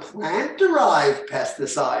some plant-derived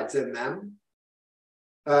pesticides in them,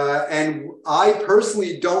 And I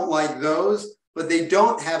personally don't like those, but they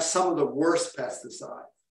don't have some of the worst pesticides.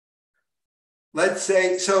 Let's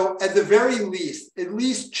say, so at the very least, at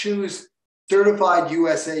least choose certified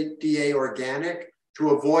USDA organic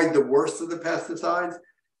to avoid the worst of the pesticides.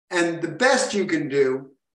 And the best you can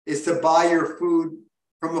do is to buy your food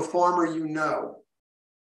from a farmer you know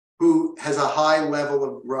who has a high level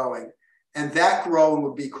of growing. And that growing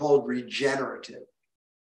would be called regenerative.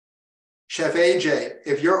 Chef AJ,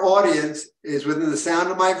 if your audience is within the sound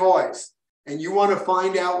of my voice and you want to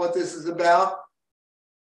find out what this is about,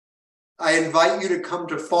 I invite you to come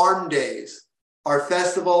to Farm Days, our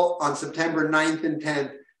festival on September 9th and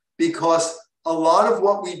 10th, because a lot of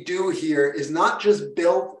what we do here is not just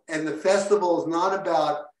built, and the festival is not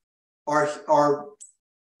about our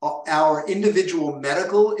individual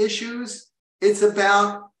medical issues. It's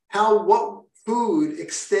about how what food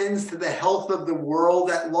extends to the health of the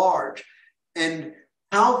world at large, and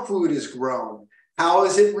how food is grown. How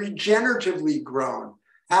is it regeneratively grown?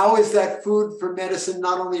 How is that food for medicine,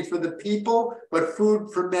 not only for the people, but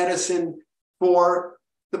food for medicine for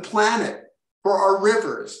the planet, for our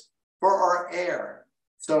rivers, for our air?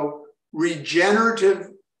 So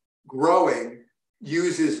regenerative growing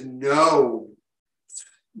uses no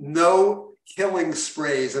killing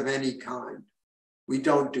sprays of any kind. We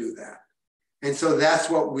don't do that. And so that's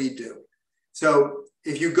what we do. So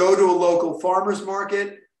if you go to a local farmer's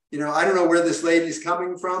market, I don't know where this lady's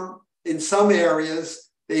coming from. In some areas,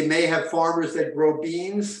 they may have farmers that grow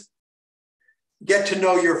beans. Get to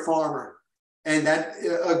know your farmer. And that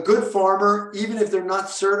a good farmer, even if they're not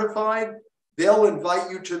certified, they'll invite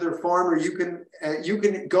you to their farm, or you can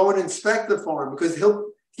go and inspect the farm, because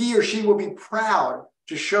he or she will be proud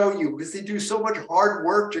to show you, because they do so much hard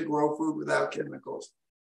work to grow food without chemicals.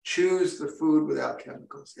 Choose the food without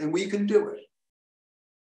chemicals, and we can do it.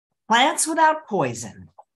 Plants without poison.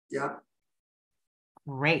 Yeah.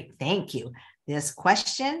 Great, thank you. This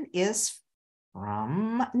question is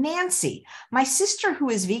from Nancy. My sister, who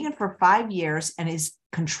is vegan for 5 years and is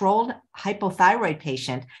controlled hypothyroid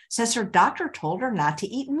patient, says her doctor told her not to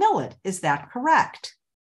eat millet. Is that correct?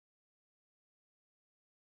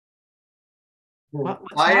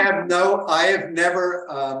 I have never,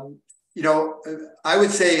 I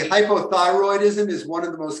would say hypothyroidism is one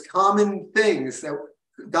of the most common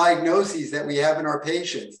diagnoses that we have in our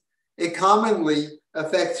patients. It commonly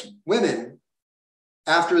affects women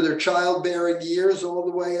after their childbearing years all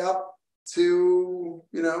the way up to,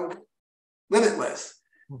 limitless.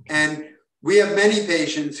 Okay. And we have many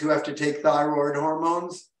patients who have to take thyroid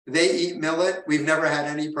hormones. They eat millet. We've never had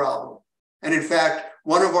any problem. And in fact,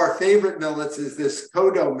 one of our favorite millets is this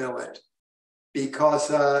kodo millet, because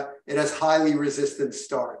it has highly resistant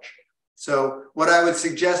starch. So what I would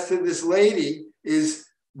suggest to this lady is,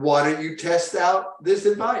 why don't you test out this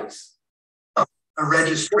advice? A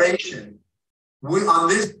registration. What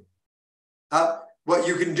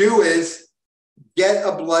you can do is get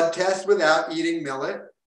a blood test without eating millet,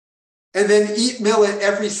 and then eat millet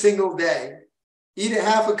every single day. Eat a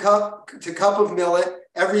half a cup to cup of millet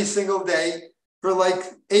every single day for like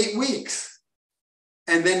 8 weeks,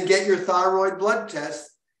 and then get your thyroid blood test.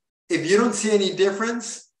 If you don't see any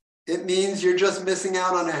difference, it means you're just missing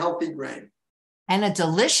out on a healthy grain. And a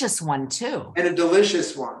delicious one too. And a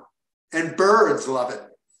delicious one. And birds love it.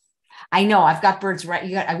 I know, I've got birds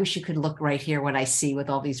right. I wish you could look right here what I see with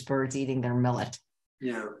all these birds eating their millet.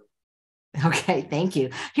 Yeah. Okay, thank you.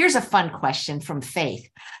 Here's a fun question from Faith.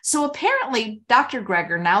 So apparently, Dr.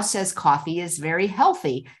 Greger now says coffee is very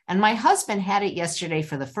healthy, and my husband had it yesterday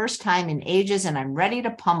for the first time in ages, and I'm ready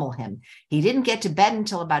to pummel him. He didn't get to bed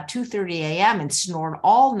until about 2:30 a.m. and snored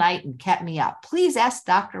all night and kept me up. Please ask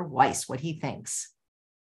Dr. Weiss what he thinks.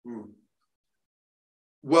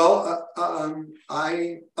 Well,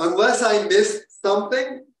 unless I missed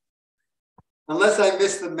something, unless I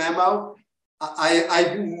missed the memo,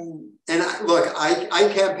 I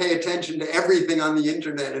can't pay attention to everything on the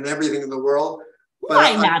internet and everything in the world.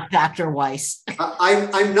 Why not, Dr. Weiss?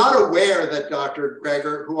 I'm not aware that Dr.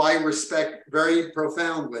 Greger, who I respect very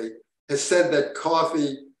profoundly, has said that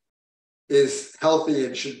coffee is healthy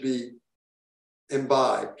and should be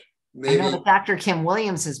imbibed. Maybe, I know that Dr. Kim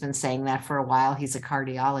Williams has been saying that for a while. He's a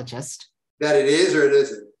cardiologist. That it is or it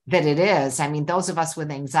isn't? That it is. I mean, those of us with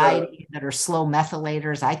anxiety that are slow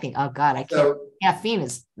methylators, I think, oh God, I can't. Caffeine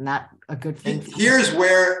is not a good thing. Here's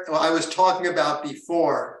where I was talking about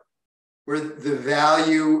before, where the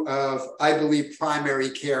value of, I believe, primary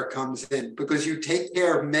care comes in, because you take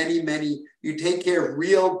care of you take care of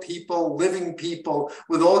real people, living people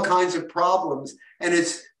with all kinds of problems. And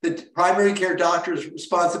it's the primary care doctor's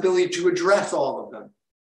responsibility to address all of them.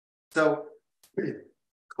 So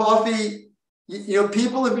coffee,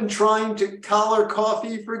 people have been trying to collar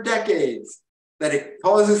coffee for decades, that it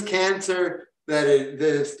causes cancer, that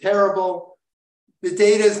it's terrible. The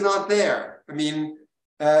data is not there. I mean,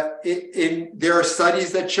 there are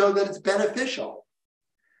studies that show that it's beneficial.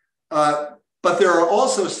 But there are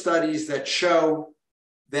also studies that show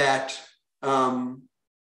that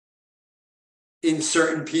in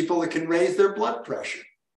certain people, it can raise their blood pressure.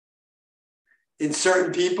 In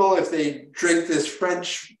certain people, if they drink this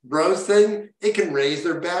French rose thing, it can raise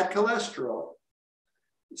their bad cholesterol.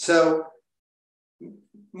 So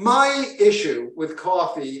my issue with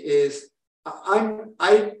coffee is I'm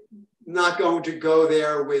not going to go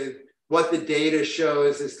there with what the data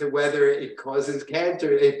shows as to whether it causes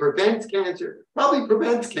cancer. It prevents cancer, probably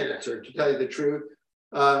prevents cancer, to tell you the truth.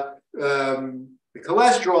 The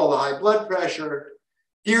cholesterol, the high blood pressure.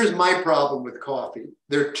 Here's my problem with coffee.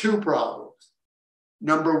 There are two problems.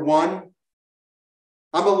 Number one,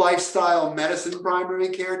 I'm a lifestyle medicine primary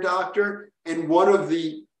care doctor, and one of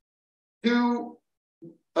the 2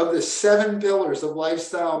 of the 7 pillars of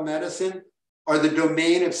lifestyle medicine are the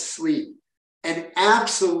domain of sleep. And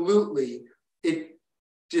absolutely, it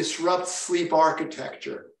disrupts sleep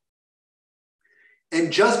architecture.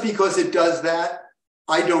 And just because it does that,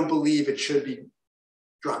 I don't believe it should be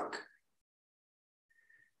drunk.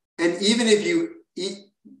 And even if you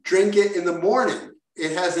drink it in the morning,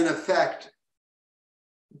 it has an effect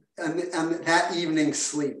on that evening's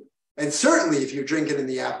sleep. And certainly if you drink it in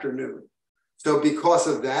the afternoon. So because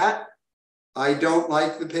of that, I don't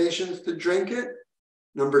like the patients to drink it.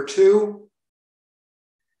 Number 2,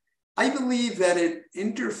 I believe that it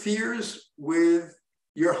interferes with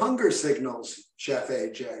your hunger signals, Chef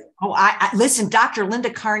AJ. Oh, I listen, Dr. Linda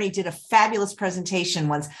Carney did a fabulous presentation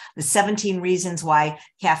once, the 17 reasons why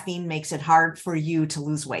caffeine makes it hard for you to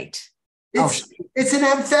lose weight. It's an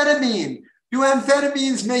amphetamine. Do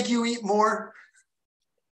amphetamines make you eat more?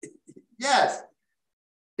 Yes.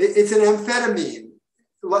 It's an amphetamine.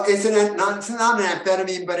 It's not an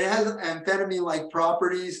amphetamine, but it has amphetamine-like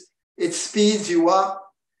properties. It speeds you up.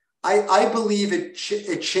 I believe it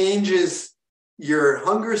changes your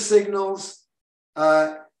hunger signals.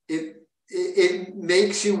 It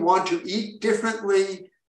makes you want to eat differently.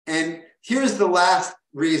 And here's the last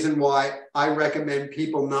reason why I recommend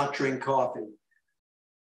people not drink coffee.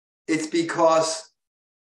 It's because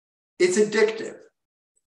it's addictive.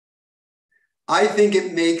 I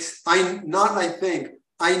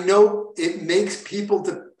know it makes people,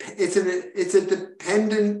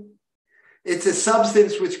 it's a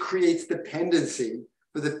substance which creates dependency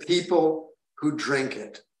for the people who drink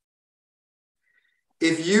it.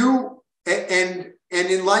 And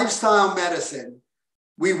in lifestyle medicine,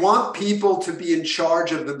 we want people to be in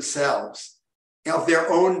charge of themselves, of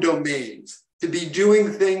their own domains, to be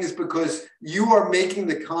doing things because you are making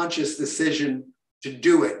the conscious decision to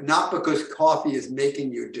do it, not because coffee is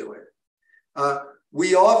making you do it.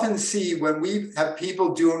 We often see when we have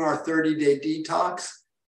people doing our 30-day detox,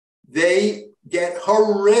 they get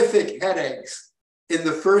horrific headaches in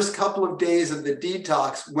the first couple of days of the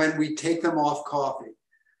detox when we take them off coffee.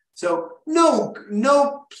 So no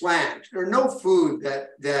plant or no food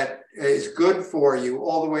that is good for you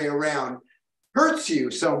all the way around hurts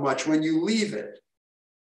you so much when you leave it.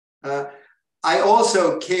 I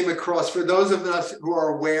also came across, for those of us who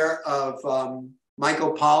are aware of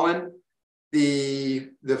Michael Pollan, the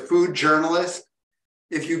food journalist,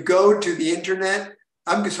 if you go to the internet,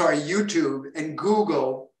 YouTube, and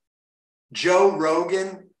Google Joe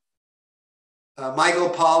Rogan, Michael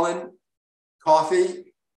Pollan,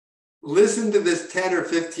 coffee, listen to this 10 or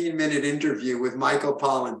 15-minute interview with Michael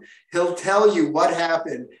Pollan. He'll tell you what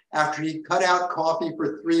happened after he cut out coffee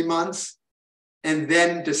for 3 months and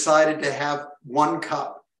then decided to have 1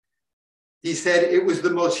 cup. He said it was the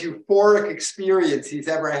most euphoric experience he's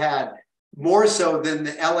ever had, more so than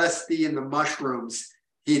the LSD and the mushrooms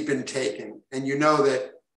he'd been taking. And you know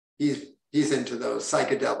that he's into those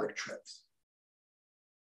psychedelic trips.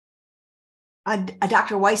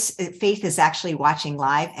 Dr. Weiss, Faith is actually watching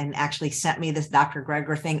live and actually sent me this Dr.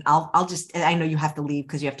 Greger thing. I know you have to leave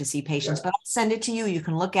because you have to see patients, but I'll send it to you. You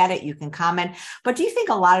can look at it, you can comment. But do you think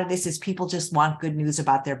a lot of this is people just want good news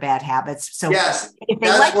about their bad habits? So yes,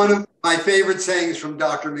 that's one of my favorite sayings from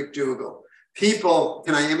Dr. McDougall. People,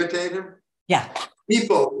 can I imitate him? Yeah.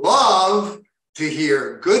 People love to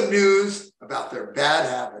hear good news about their bad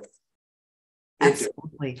habits.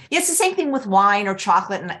 Absolutely. It's the same thing with wine or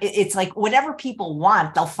chocolate. And it's like whatever people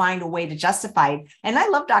want, they'll find a way to justify it. And I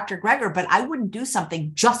love Dr. Greger, but I wouldn't do something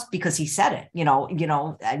just because he said it.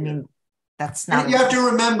 I mean, that's not. You have to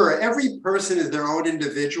remember, every person is their own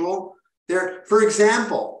individual. For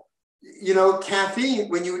example, caffeine,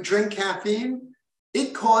 when you drink caffeine,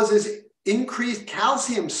 it causes increased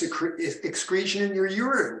calcium excretion in your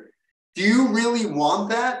urine. Do you really want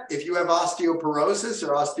that if you have osteoporosis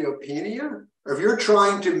or osteopenia? Or if you're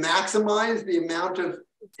trying to maximize the amount of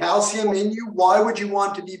calcium in you, why would you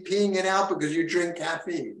want to be peeing it out because you drink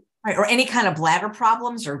caffeine? Right. Or any kind of bladder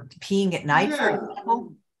problems or peeing at night, for Yeah.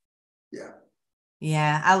 example. Yeah.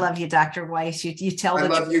 Yeah. I love you, Dr. Weiss. You tell I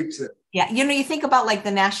love you too. Yeah. You think about like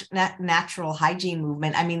the natural hygiene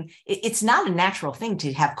movement. I mean, it's not a natural thing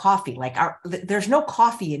to have coffee. Like there's no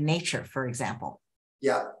coffee in nature, for example.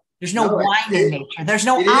 Yeah. There's no wine in nature. There's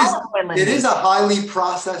no olive oil in nature. It is a highly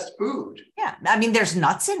processed food. Yeah. I mean, there's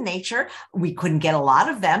nuts in nature. We couldn't get a lot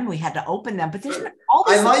of them. We had to open them. But there's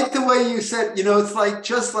I like the way you said, it's like,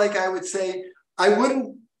 just like I would say, I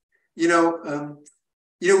wouldn't, we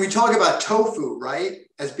talk about tofu, right?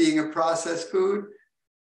 As being a processed food.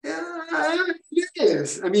 Yeah, it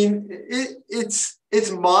is. I mean, it's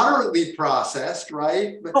moderately processed,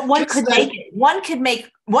 right? But one could make it. One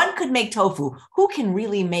could make tofu. Who can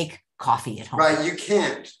really make coffee at home? Right, you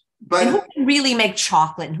can't. But and who can really make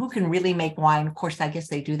chocolate, and who can really make wine? Of course, I guess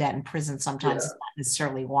they do that in prison sometimes. It's not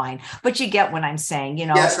necessarily wine, but you get what I'm saying,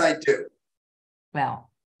 Yes, I do. Well,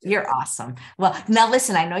 you're awesome. Well, now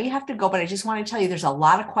listen, I know you have to go, but I just want to tell you there's a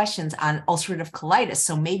lot of questions on ulcerative colitis.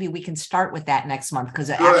 So maybe we can start with that next month.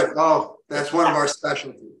 That's one of our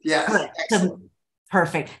specialties. Yes. Excellent.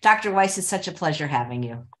 Perfect. Dr. Weiss, it's such a pleasure having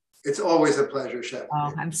you. It's always a pleasure, Chef.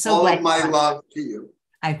 Oh, I'm so glad. All of my love to you.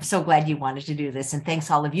 I'm so glad you wanted to do this. And thanks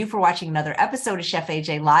all of you for watching another episode of Chef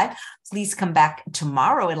AJ Live. Please come back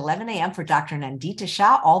tomorrow at 11 a.m. for Dr. Nandita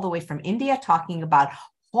Shah, all the way from India, talking about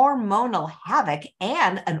hormonal havoc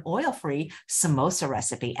and an oil-free samosa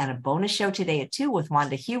recipe, and a bonus show today at 2 with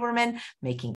Wanda Huberman, making